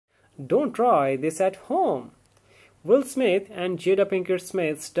Don't try this at home. Will Smith and Jada Pinkett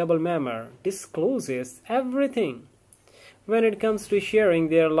Smith's double memoir discloses everything. When it comes to sharing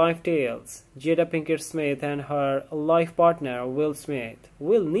their life tales, Jada Pinkett Smith and her life partner Will Smith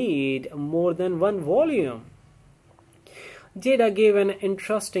will need more than one volume. Jada gave an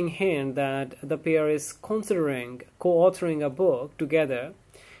interesting hint that the pair is considering co-authoring a book together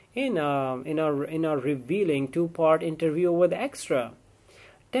in a revealing two-part interview with Extra,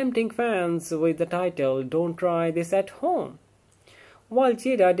 tempting fans with the title "Don't Try This at Home." While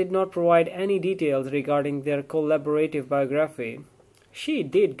Jada did not provide any details regarding their collaborative biography, she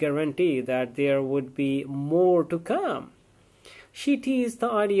did guarantee that there would be more to come. She teased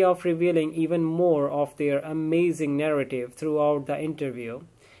the idea of revealing even more of their amazing narrative throughout the interview,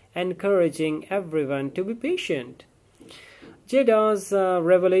 encouraging everyone to be patient. Jada's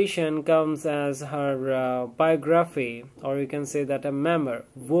revelation comes as her biography, or you can say that a memoir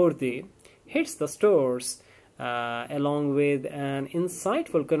worthy, hits the stores, along with an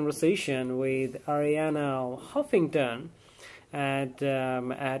insightful conversation with Arianna Huffington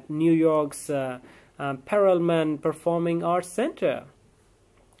at New York's Perelman Performing Arts Center.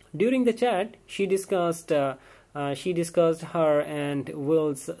 During the chat, she discussed her and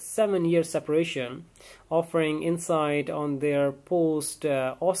Will's 7-year separation, offering insight on their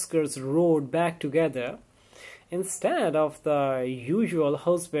post-Oscars road back together. Instead of the usual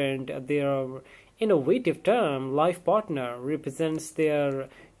husband, their innovative term, life partner, represents their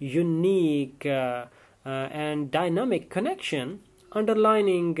unique and dynamic connection,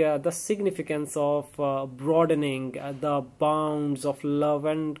 underlining the significance of broadening the bounds of love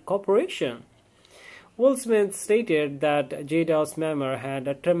and cooperation. Will Smith stated that Jada's memoir had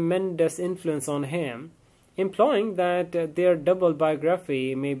a tremendous influence on him, implying that their double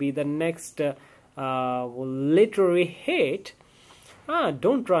biography may be the next literary hit.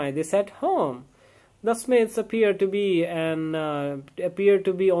 Don't try this at home. The Smiths appear to be on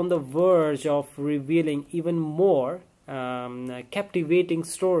the verge of revealing even more captivating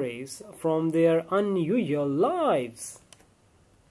stories from their unusual lives.